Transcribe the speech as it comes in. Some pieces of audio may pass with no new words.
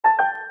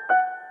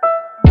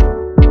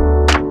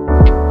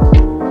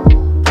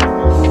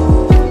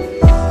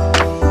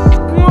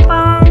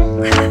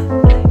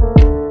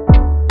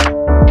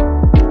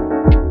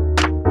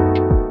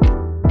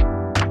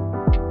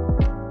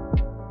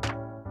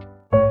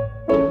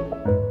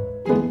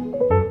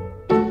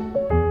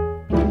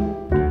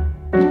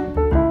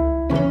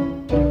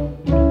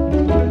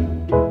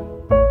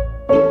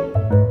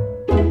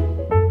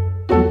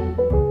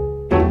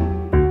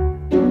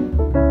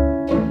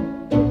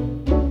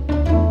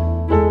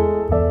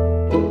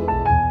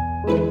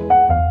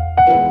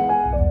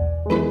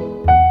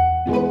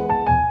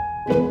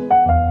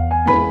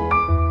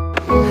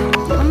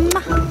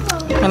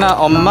지훈아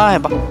엄마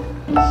해봐.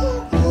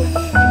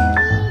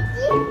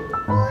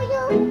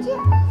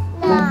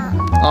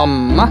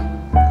 엄마.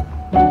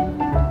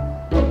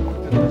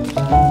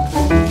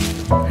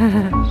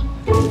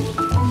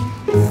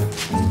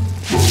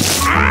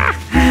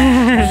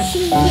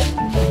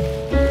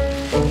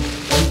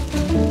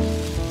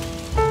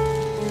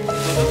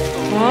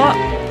 What?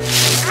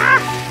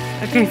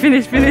 Okay,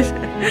 finish.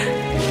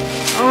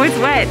 Oh, it's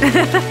wet.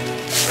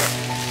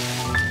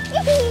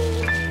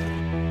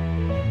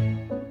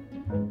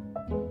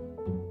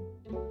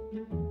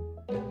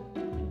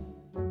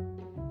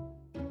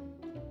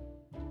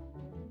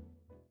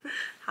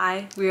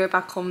 Hi, we are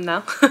back home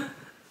now.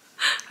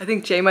 I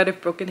think Jay might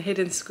have broken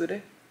hidden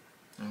scooter.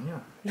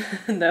 아니야.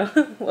 No?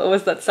 What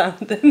was that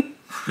sound then?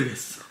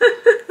 모르겠어.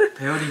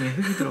 베어링에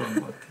흙이 들어간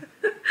것 같아.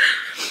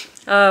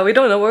 We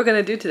don't know what we're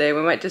gonna do today.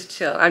 We might just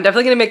chill. I'm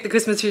definitely gonna make the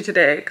Christmas tree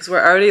today because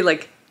we're already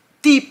like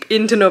deep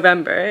into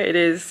November. It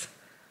is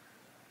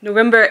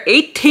November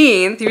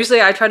 18th.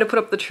 Usually I try to put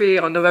up the tree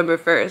on November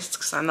 1st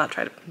because I'm not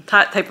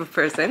that type of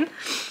person.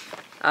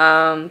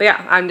 But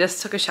yeah, I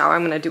just took a shower.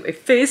 I'm gonna do a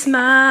face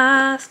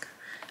mask.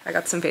 I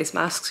got some face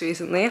masks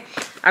recently.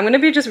 I'm gonna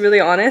be just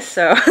really honest.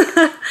 So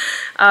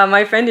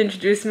my friend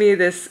introduced me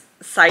this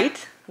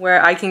site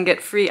where I can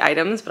get free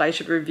items, but I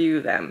should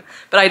review them.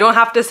 But I don't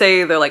have to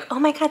say they're like, oh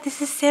my god,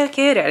 this is so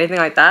cute or anything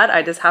like that.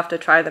 I just have to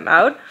try them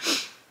out.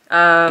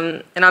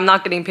 And I'm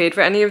not getting paid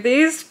for any of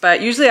these, but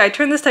usually I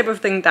turn this type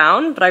of thing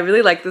down, but I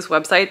really like this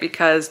website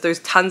because there's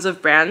tons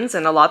of brands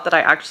and a lot that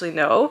I actually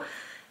know,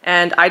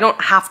 and I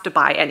don't have to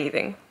buy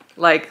anything.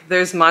 Like,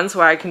 there's months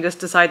where I can just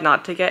decide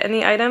not to get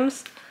any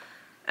items,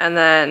 and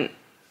then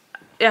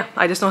yeah,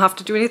 I just don't have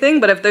to do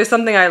anything. But if there's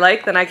something I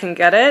like, then I can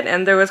get it.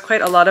 And there was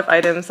quite a lot of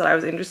items that I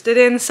was interested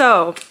in.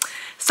 So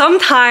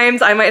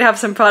sometimes I might have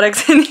some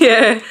products in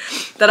here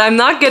that I'm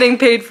not getting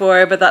paid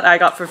for, but that I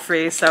got for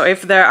free. So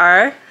if there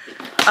are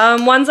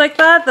ones like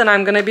that, then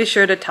I'm gonna be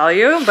sure to tell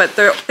you. But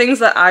they're things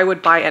that I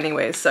would buy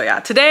anyways. So yeah,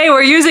 today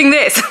we're using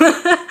this.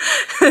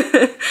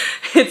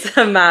 It's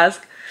a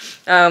mask.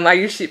 I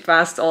use sheet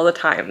masks all the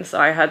time, so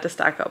I had to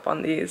stack up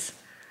on these.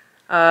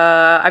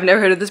 I've never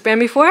heard of this brand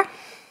before.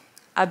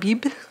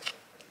 Abib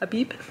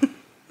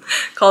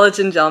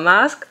collagen gel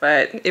mask,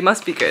 but it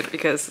must be good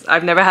because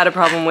I've never had a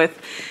problem with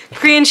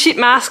Korean sheet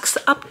masks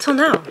up till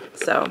now.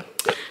 So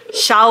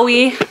shall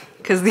we?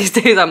 Because these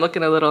days I'm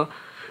looking a little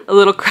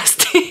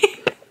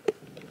crusty.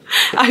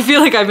 I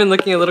feel like I've been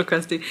looking a little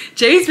crusty.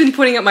 Jay's been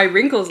pointing out my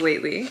wrinkles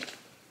lately.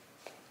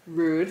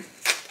 Rude.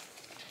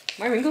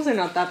 My wrinkles are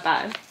not that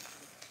bad.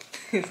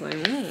 He's like,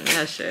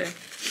 yeah, sure.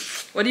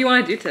 What do you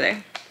want to do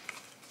today?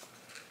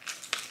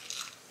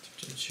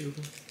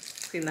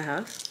 Clean the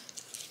house.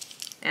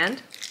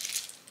 And?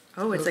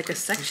 Oh, it's like a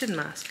section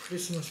mask.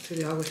 크리스마스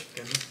트리 하고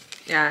싶겠네.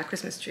 Yeah,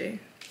 Christmas tree.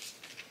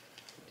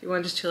 Do you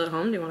want to just chill at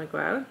home? Do you want to go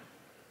out?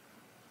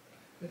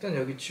 일단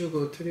여기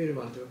치우고 트리를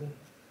만들고.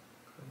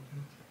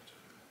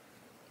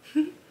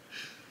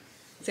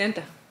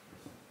 Santa.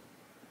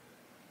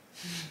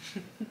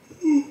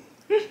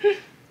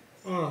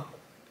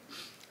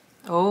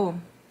 Oh.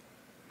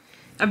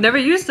 I've never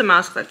used a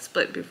mask that's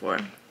split before.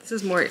 This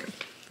is more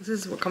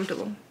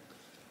comfortable.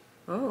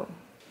 Oh.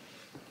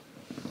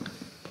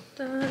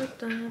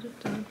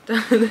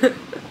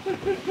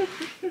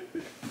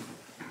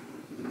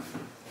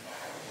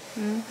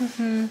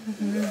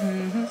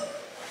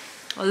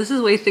 Oh, this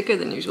is way thicker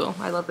than usual.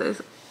 I love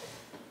this.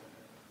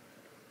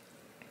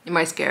 Am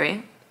I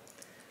scary?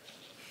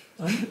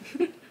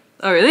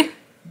 Oh, really?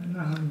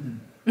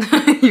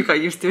 You got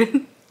used to it.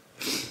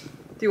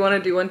 Do you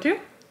want to do one too?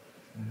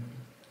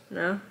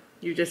 No?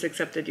 You just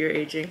accepted your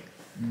aging.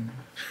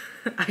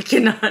 I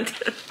cannot.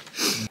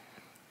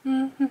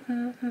 I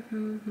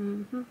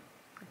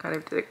kind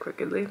of did it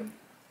crookedly.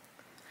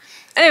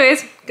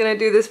 Anyways, gonna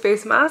do this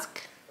face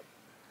mask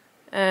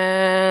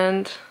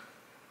and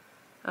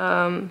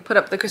put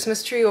up the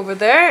Christmas tree over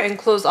there and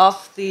close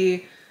off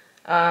the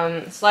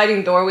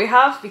sliding door we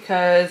have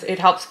because it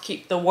helps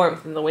keep the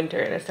warmth in the winter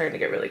and it's starting to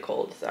get really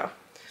cold. So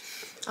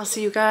I'll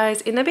see you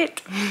guys in a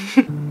bit.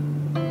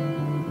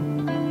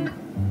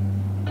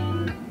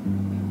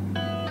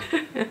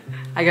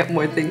 I got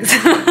more things.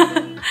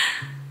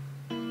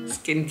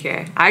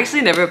 Skincare. I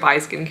actually never buy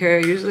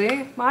skincare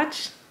usually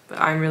much,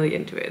 but I'm really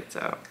into it.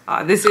 So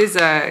this is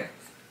a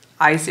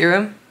eye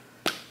serum.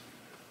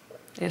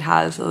 It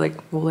has a like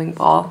rolling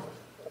ball.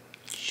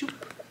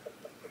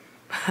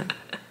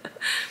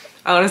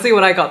 Honestly,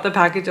 when I got the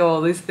package of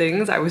all these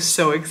things, I was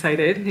so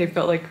excited. It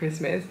felt like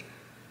Christmas.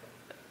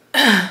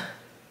 I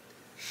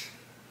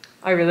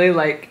really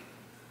like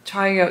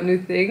trying out new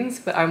things,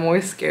 but I'm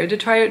always scared to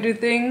try out new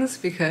things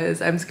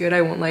because I'm scared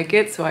I won't like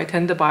it, so I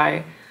tend to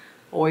buy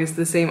always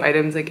the same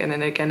items again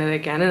and again and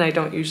again, and I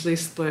don't usually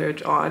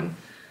splurge on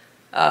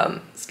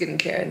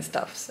skincare and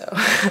stuff, so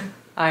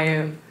I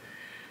am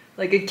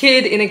like a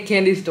kid in a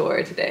candy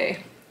store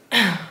today.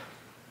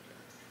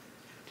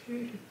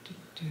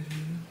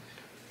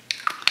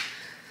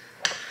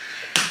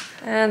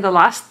 And the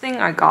last thing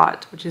I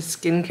got, which is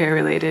skincare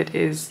related,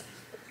 is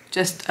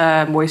just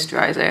a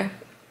moisturizer.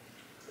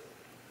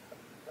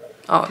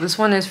 Oh, this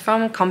one is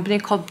from a company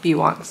called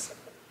B1s.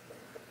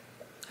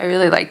 I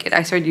really like it.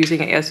 I started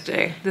using it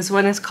yesterday. This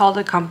one is called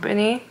a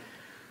company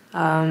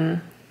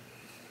ISOI?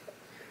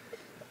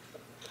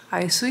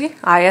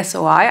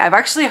 ISOI? I've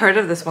actually heard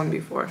of this one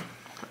before.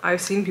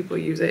 I've seen people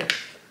use it.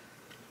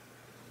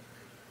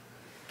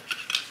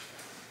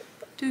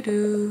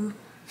 Doo-doo.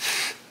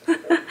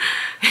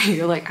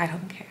 You're like, I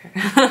don't care.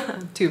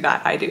 Too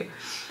bad, I do.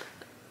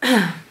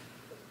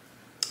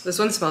 This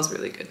one smells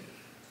really good.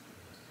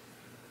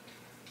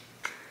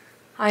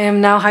 I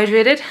am now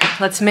hydrated.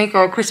 Let's make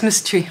our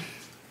Christmas tree.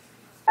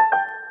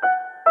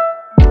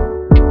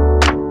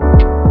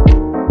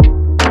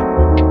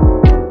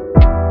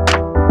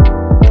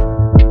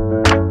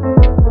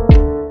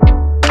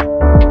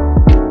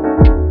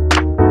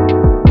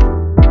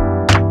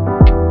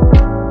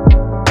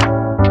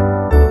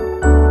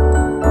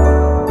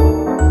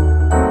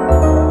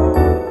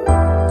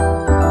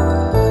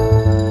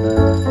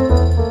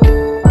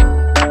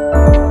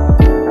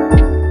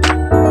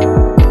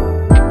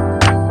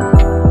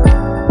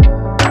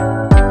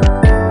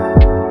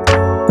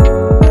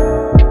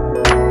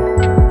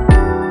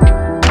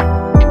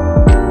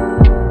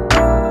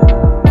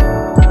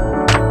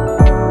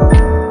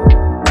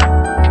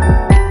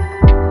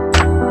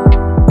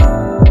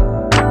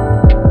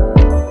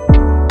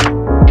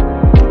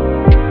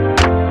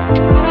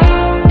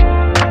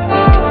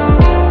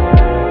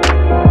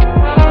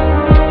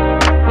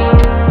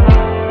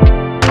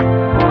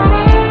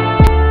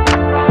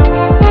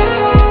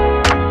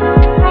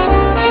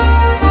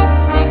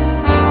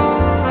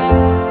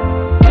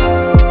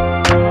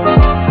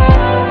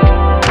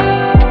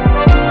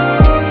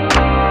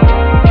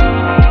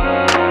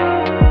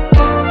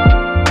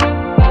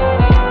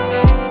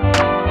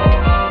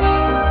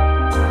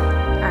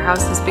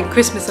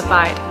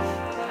 Christmasified.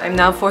 I'm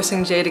now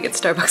forcing Jay to get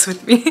Starbucks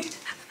with me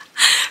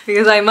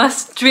because I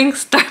must drink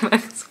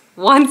Starbucks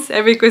once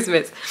every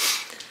Christmas.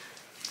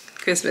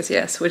 Christmas,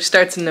 yes, which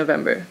starts in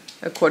November,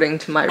 according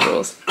to my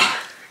rules.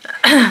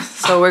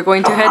 So we're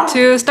going to head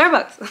to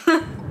Starbucks.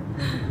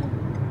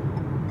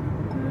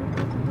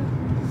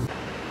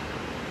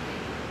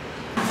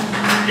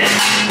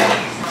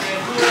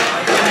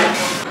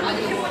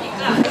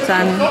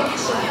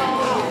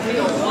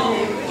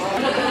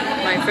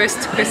 My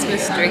first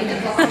Christmas drink.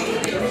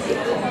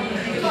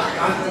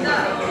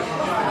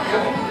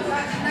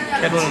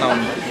 캐롤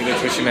나온다. 이거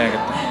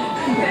조심해야겠다.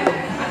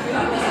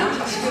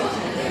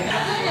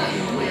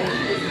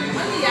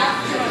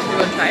 You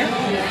want to try it?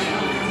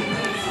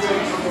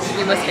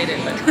 You must hate it,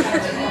 but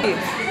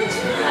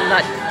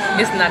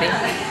it's nutty.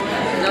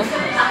 No?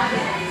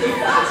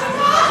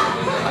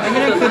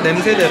 그냥 그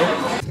냄새대로.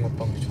 붕어빵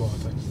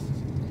좋아하다니.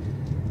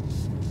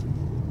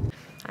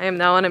 I am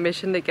now on a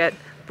mission to get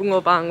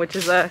bungeobang, which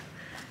is a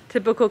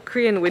typical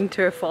Korean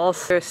winter fall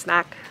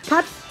snack.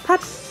 팥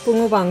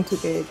bungeobang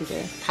 2개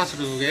주세요.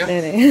 팥으로 2개요?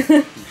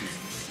 네네.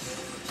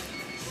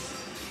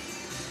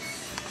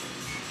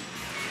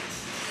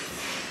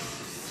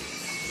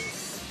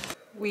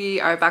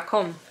 We are back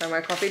home from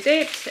our coffee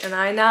date, and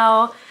I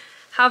now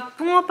have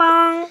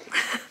bungeobang.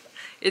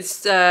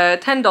 It's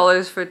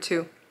 $10 for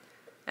 2,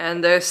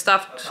 and they're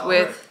stuffed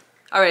with.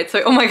 Alright,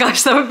 so oh my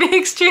gosh, that would be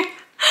extreme.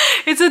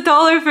 It's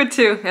 $1 for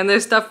 2, and they're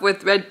stuffed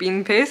with red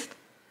bean paste.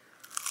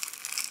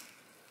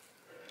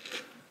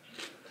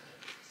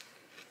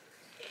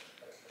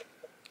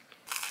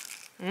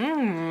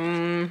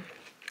 Mmm.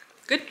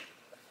 Good.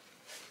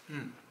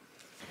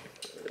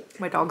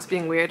 My dog's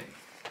being weird.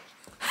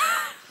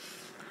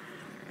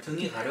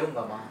 등이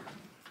가려운가 봐.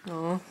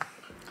 Oh.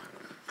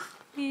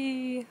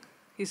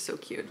 He's so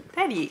cute.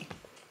 Teddy.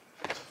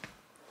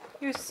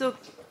 You're so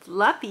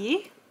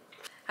fluffy.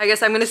 I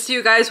guess I'm gonna see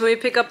you guys when we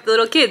pick up the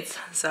little kids.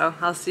 So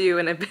I'll see you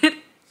in a bit.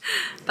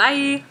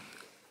 Bye.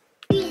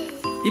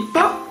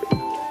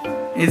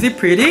 이뻐? Is it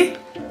pretty?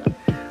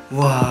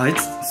 Wow,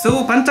 it's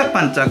so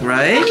반짝반짝,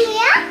 right?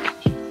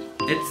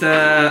 It's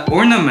a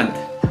ornament.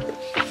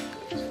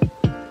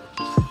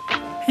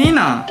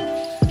 Hina,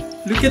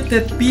 look at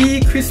that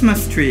big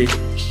Christmas tree.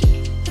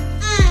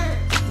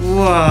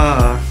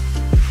 Wow.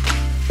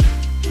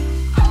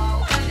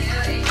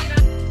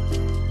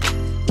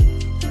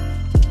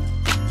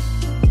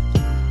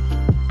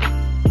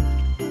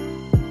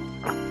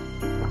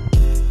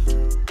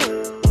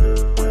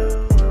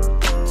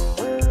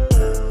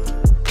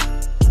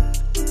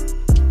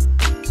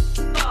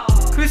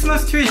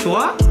 크리스마스 트리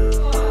좋아?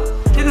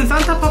 얘는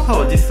산타파파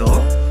어딨어?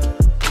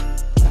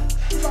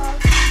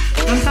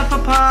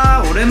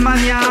 산타파파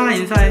오랜만이야.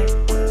 인사해.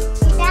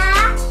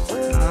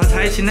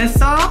 잘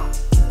지냈어?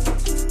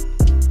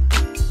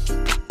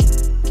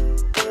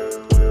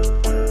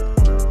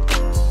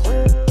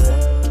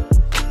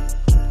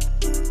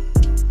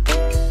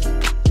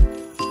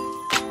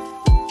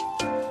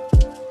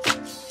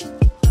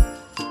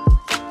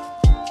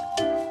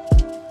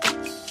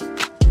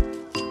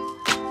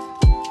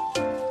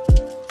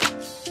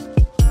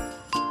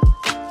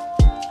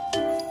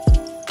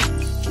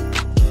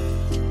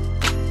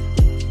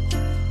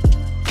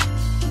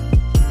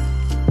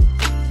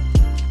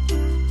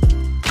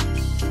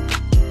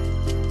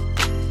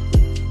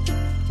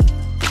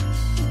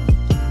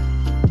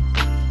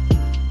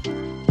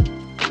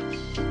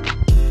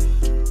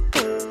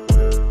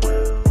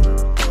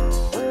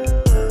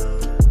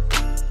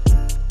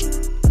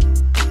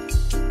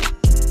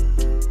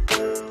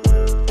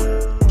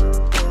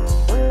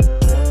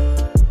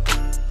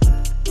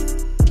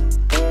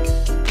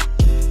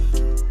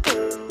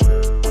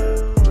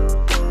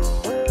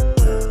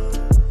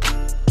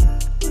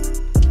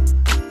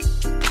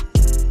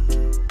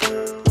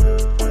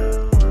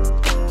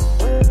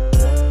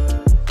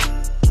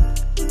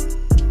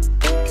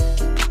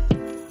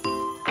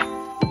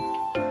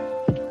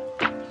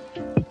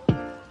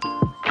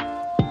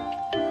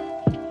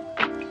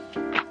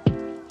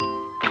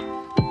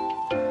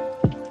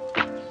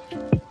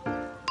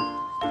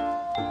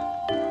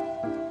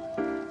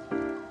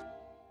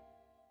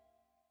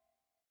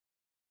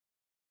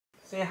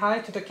 Say hi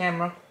to the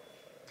camera.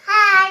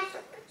 Hi.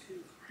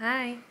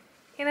 Hi.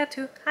 Hannah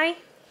too. Hi.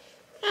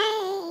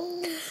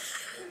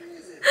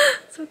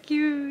 So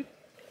cute.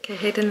 Okay,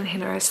 Hayden and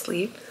Hannah are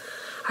asleep.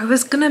 I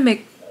was gonna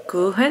make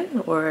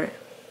gulhen or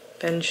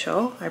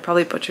bensho. I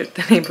probably butchered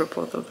the name for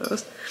both of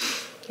those.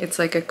 It's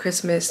like a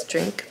Christmas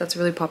drink that's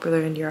really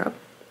popular in Europe,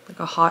 like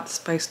a hot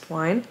spiced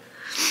wine.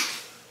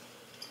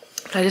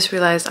 But I just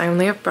realized I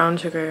only have brown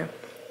sugar.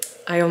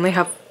 I only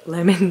have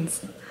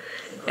lemons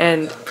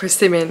and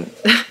persimmon.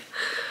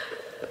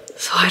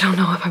 So I don't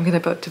know if I'm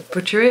about to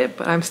butcher it,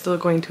 but I'm still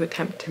going to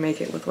attempt to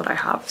make it with what I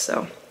have.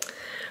 So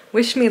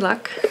wish me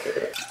luck.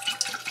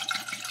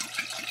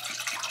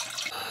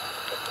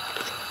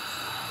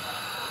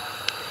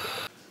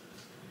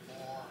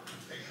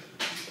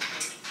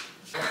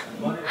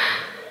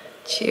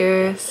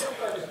 Cheers.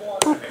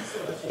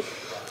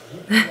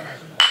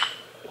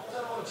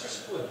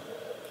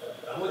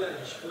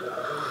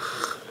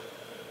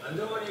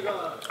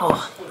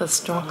 Oh, that's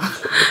strong.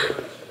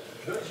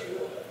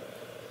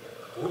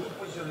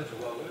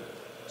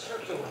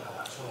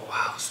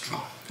 Wow,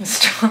 strong. It's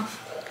strong.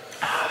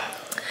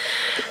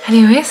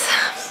 Anyways,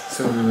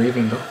 So we're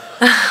leaving though.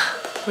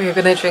 we're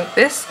gonna drink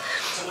this.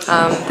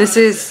 This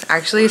is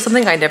actually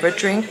something I never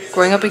drank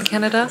growing up in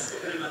Canada,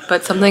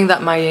 but something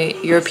that my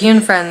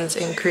European friends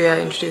in Korea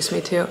introduced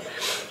me to.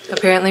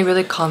 Apparently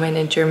really common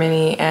in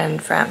Germany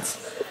and France.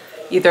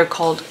 Either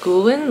called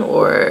gulin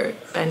or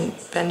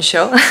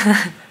bensho.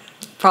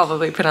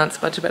 Probably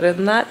pronounced much better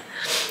than that.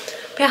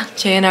 But yeah,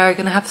 Jay and I are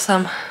gonna have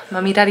some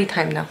mommy daddy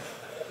time now.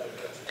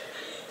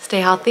 Stay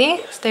healthy,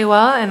 stay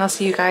well, and I'll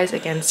see you guys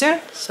again soon.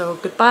 So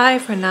goodbye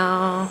for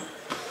now.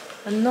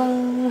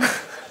 안녕.